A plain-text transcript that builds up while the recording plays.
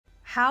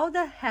How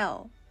the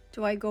hell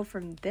do I go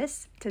from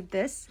this to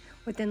this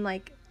within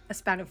like a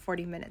span of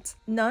 40 minutes?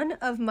 None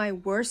of my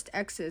worst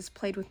exes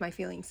played with my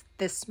feelings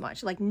this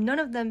much. Like, none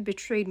of them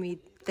betrayed me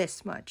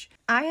this much.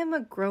 I am a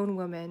grown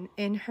woman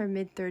in her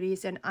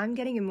mid-30s and I'm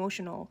getting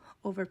emotional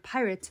over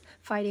pirates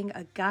fighting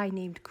a guy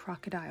named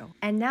Crocodile.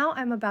 And now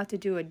I'm about to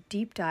do a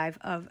deep dive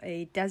of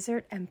a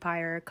desert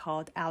empire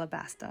called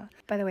Alabasta.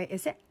 By the way,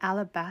 is it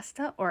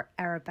Alabasta or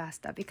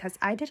Arabasta? Because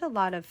I did a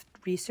lot of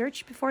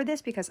research before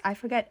this because I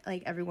forget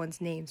like everyone's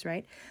names,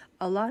 right?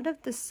 A lot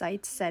of the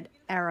sites said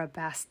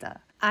Arabasta.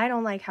 I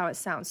don't like how it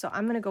sounds, so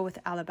I'm gonna go with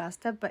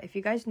Alabasta, but if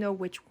you guys know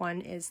which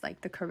one is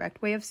like the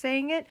correct way of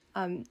saying it,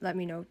 let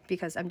me know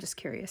because I'm just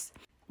curious.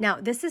 Now,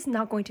 this is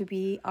not going to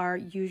be our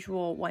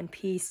usual One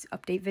Piece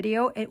update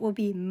video. It will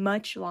be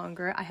much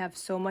longer. I have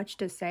so much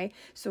to say.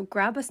 So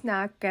grab a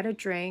snack, get a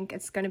drink.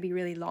 It's going to be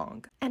really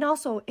long. And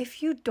also,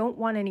 if you don't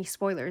want any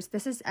spoilers,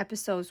 this is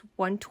episodes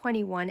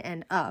 121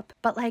 and up.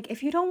 But like,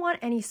 if you don't want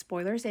any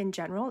spoilers in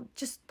general,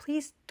 just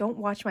please don't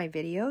watch my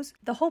videos.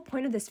 The whole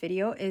point of this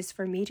video is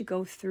for me to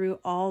go through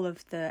all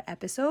of the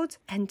episodes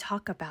and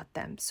talk about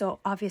them.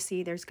 So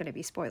obviously, there's going to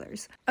be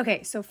spoilers.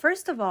 Okay, so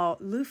first of all,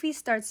 Luffy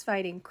starts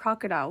fighting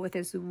Crocodile with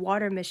his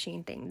water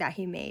machine thing that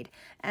he made,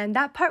 and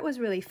that part was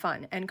really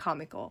fun and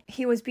comical.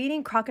 He was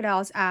beating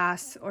Crocodile's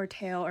ass or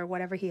tail or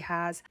whatever he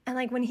has, and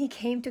like when he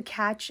came to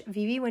catch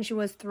Vivi when she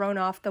was thrown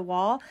off the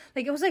wall,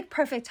 like it was like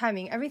perfect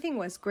timing. Everything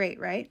was great,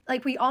 right?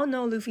 Like we all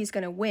know Luffy's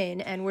gonna win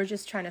and we're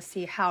just trying to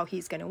see how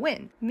he's gonna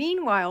win.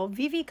 Meanwhile,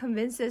 Vivi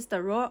convinces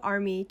the royal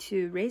army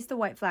to raise the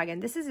white flag,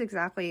 and this is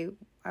exactly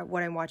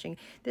what I'm watching.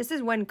 This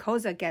is when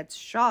Koza gets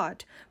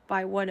shot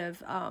by one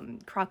of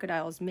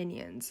Crocodile's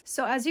minions.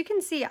 So as you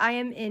can see, I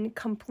am in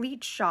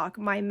complete shock.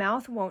 My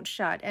mouth won't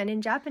shut. And in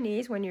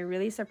Japanese, when you're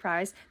really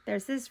surprised,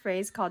 there's this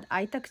phrase called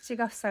 "aita kuchi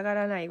ga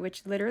sagaranai,"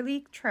 which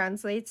literally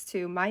translates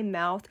to "my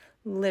mouth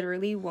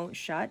literally won't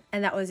shut."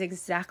 And that was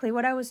exactly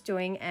what I was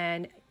doing,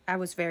 and I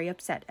was very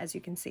upset, as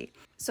you can see.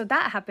 So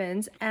that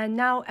happens, and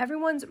now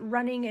everyone's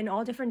running in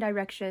all different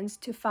directions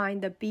to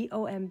find the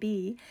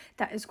BOMB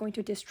that is going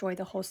to destroy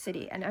the whole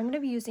city. And I'm going to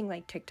be using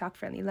like TikTok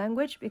friendly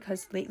language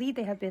because lately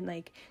they have been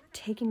like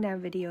taking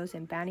down videos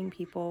and banning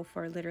people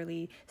for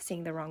literally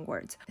saying the wrong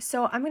words.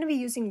 So I'm going to be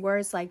using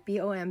words like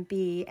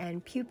BOMB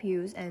and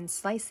pew-pews and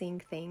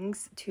slicing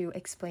things to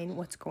explain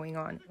what's going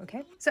on,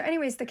 okay? So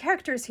anyways, the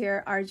characters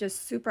here are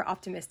just super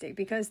optimistic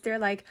because they're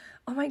like,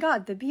 oh my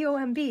god, the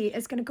BOMB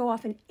is going to go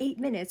off in 8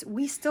 minutes.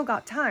 We still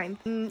got time.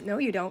 No,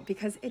 you don't,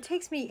 because it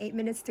takes me 8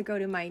 minutes to go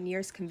to my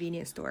nearest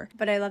convenience store.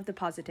 But I love the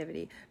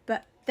positivity.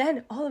 But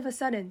then all of a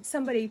sudden,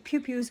 somebody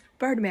pew-pews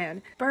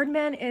Birdman.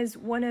 Birdman is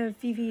one of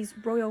Vivi's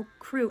royal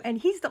crew, and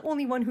he's the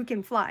only one who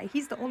can fly.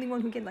 He's the only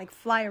one who can like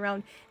fly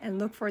around and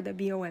look for the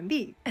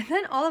BOMB. And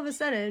then all of a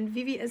sudden,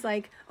 Vivi is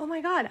like, oh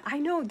my god, I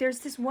know there's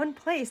this one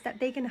place that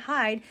they can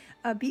hide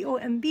a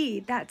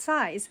BOMB that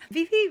size.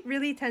 Vivi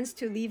really tends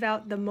to leave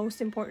out the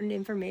most important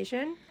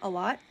information a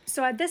lot.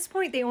 So at this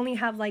point, they only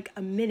have like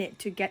a minute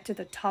to get to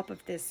the top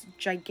of this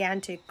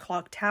gigantic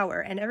clock tower,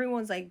 and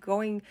everyone's like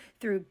going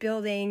through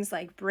buildings,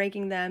 like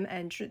breaking them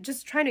and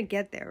just trying to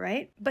get there,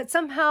 right? But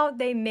somehow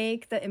they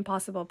make the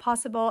impossible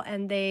possible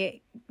and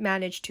they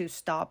manage to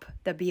stop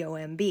the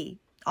BOMB.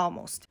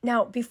 Almost.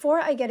 Now, before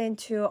I get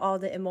into all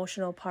the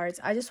emotional parts,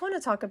 I just want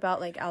to talk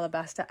about like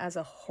Alabasta as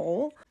a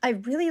whole. I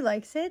really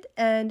liked it,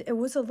 and it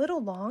was a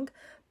little long,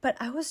 but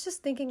I was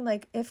just thinking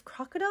like if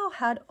Crocodile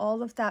had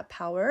all of that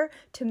power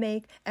to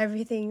make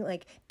everything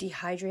like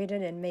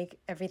dehydrated and make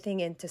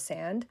everything into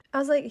sand, I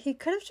was like, he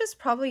could have just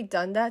probably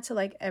done that to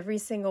like every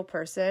single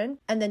person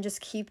and then just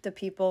keep the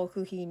people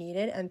who he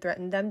needed and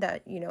threaten them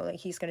that, you know, like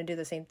he's going to do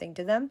the same thing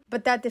to them.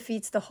 But that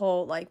defeats the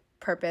whole like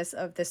purpose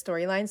of the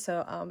storyline,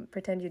 so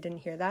pretend you didn't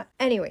hear that.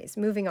 Anyways,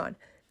 moving on.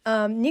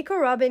 Nico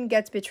Robin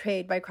gets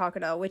betrayed by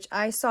Crocodile, which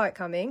I saw it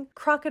coming.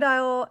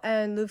 Crocodile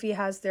and Luffy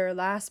has their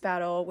last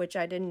battle, which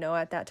I didn't know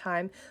at that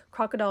time.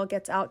 Crocodile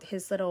gets out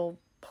his little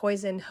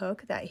poison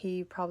hook that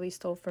he probably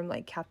stole from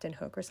like Captain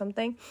Hook or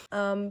something,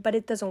 but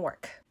it doesn't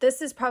work.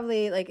 This is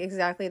probably like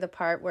exactly the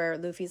part where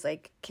Luffy's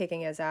like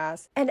kicking his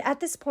ass, and at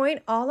this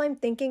point all I'm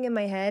thinking in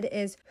my head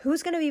is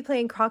who's going to be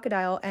playing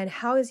Crocodile and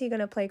how is he going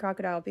to play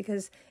Crocodile,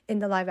 because in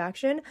the live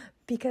action,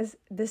 because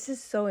this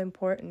is so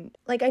important.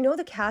 Like I know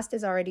the cast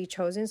is already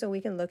chosen so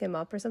we can look him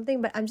up or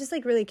something, but I'm just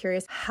like really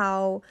curious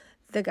how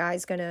the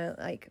guy's gonna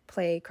like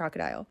play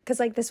Crocodile, because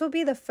like this will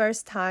be the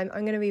first time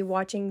I'm gonna be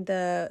watching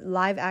the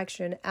live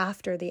action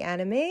after the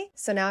anime,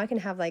 so now I can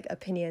have like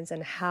opinions on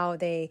how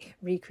they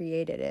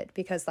recreated it,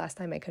 because last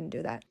time I couldn't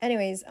do that.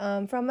 Anyways,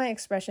 from my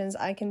expressions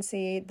I can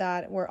see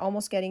that we're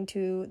almost getting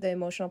to the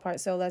emotional part,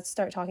 so let's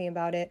start talking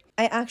about it.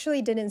 I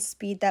actually didn't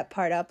speed that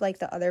part up like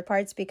the other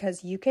parts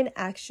because you can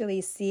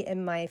actually see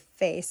in my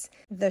face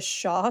the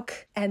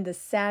shock and the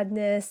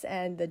sadness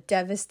and the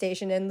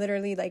devastation and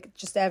literally like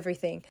just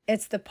everything.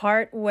 It's the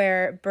part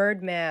where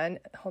Birdman,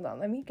 hold on,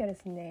 let me get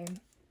his name,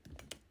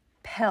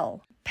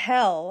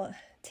 Pell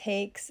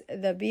takes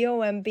the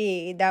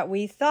BOMB that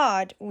we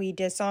thought we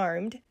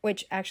disarmed,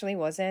 which actually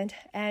wasn't,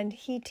 and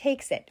he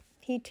takes it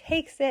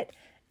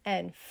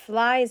and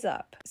flies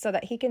up so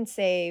that he can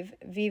save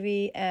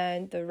Vivi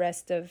and the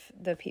rest of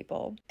the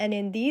people. And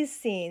in these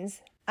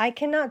scenes, I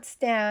cannot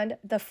stand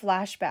the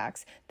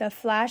flashbacks, the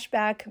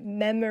flashback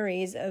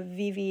memories of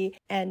Vivi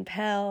and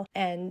Pell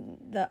and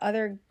the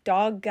other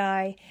dog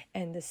guy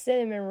and the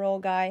cinnamon roll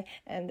guy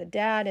and the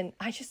dad. And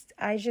I just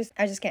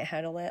can't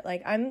handle it.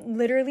 Like, I'm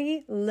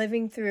literally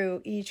living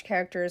through each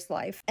character's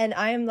life, and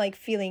I am like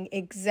feeling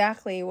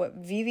exactly what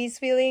Vivi's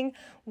feeling,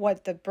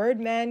 what the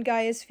Birdman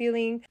guy is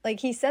feeling.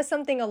 Like, he says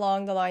something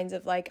along the lines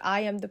of like,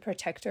 I am the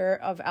protector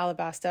of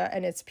Alabasta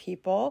and its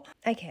people.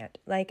 I can't.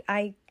 Like,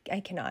 I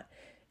cannot.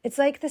 It's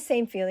like the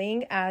same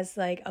feeling as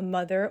like a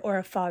mother or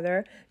a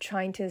father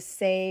trying to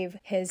save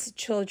his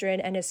children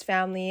and his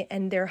family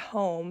and their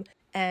home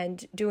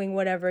and doing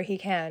whatever he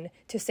can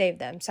to save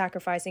them,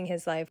 sacrificing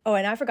his life. Oh,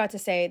 and I forgot to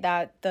say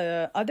that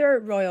the other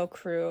royal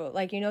crew,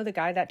 like, you know, the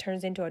guy that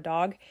turns into a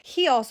dog,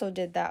 he also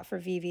did that for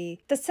Vivi.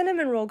 The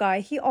cinnamon roll guy,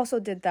 he also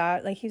did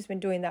that. Like, he's been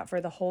doing that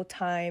for the whole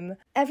time.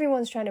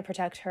 Everyone's trying to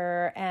protect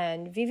her,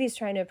 and Vivi's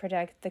trying to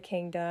protect the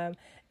kingdom.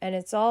 And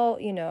it's all,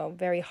 you know,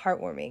 very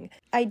heartwarming.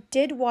 I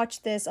did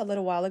watch this a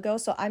little while ago,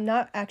 so I'm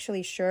not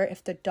actually sure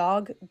if the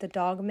dog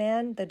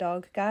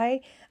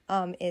guy,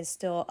 is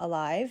still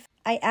alive.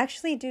 I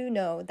actually do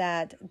know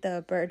that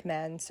the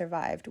Birdman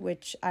survived,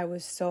 which I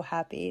was so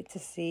happy to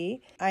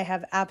see. I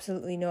have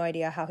absolutely no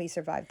idea how he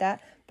survived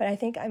that, but I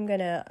think I'm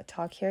gonna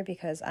talk here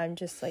because I'm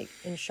just like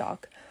in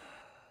shock.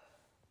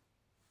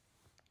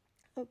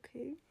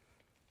 Okay.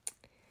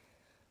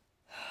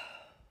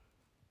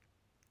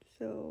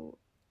 So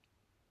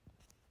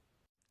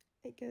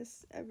I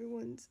guess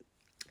everyone's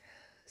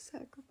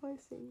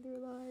sacrificing their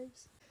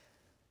lives.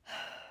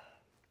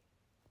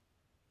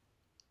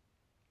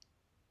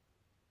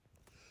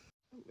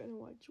 I'm gonna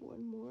watch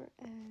one more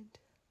and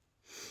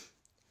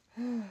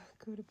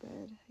go to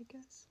bed, I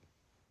guess.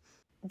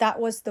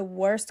 That was the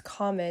worst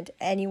comment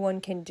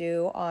anyone can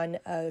do on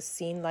a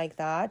scene like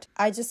that.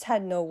 I just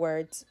had no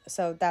words,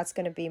 so that's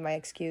going to be my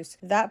excuse.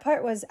 That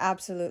part was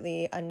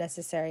absolutely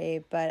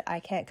unnecessary, but I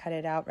can't cut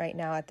it out right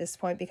now at this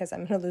point because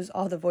I'm going to lose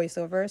all the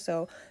voiceover,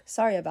 so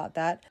sorry about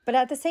that. But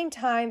at the same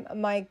time,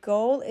 my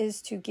goal is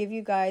to give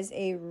you guys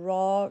a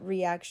raw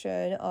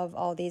reaction of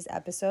all these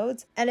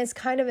episodes, and it's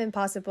kind of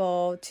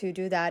impossible to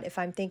do that if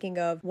I'm thinking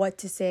of what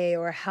to say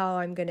or how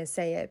I'm going to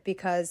say it,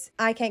 because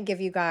I can't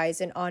give you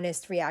guys an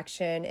honest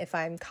reaction if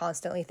I'm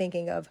constantly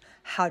thinking of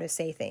how to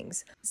say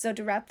things. So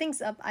to wrap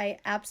things up, I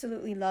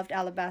absolutely loved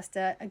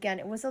Alabasta. Again,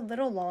 it was a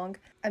little long.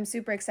 I'm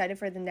super excited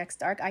for the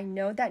next arc. I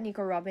know that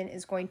Nico Robin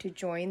is going to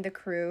join the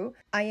crew.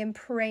 I am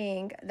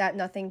praying that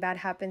nothing bad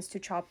happens to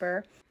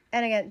Chopper.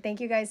 And again,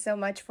 thank you guys so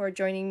much for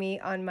joining me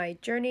on my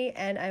journey,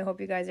 and I hope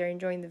you guys are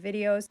enjoying the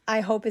videos. I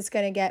hope it's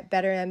gonna get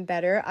better and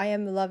better. I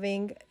am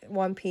loving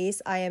One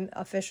Piece. I am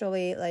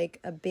officially like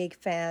a big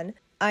fan.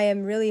 I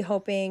am really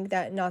hoping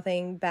that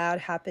nothing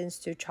bad happens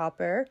to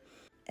Chopper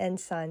and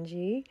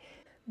Sanji.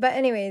 But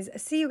anyways,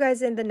 see you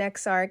guys in the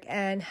next arc,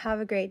 and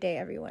have a great day,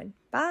 everyone.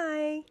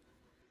 Bye!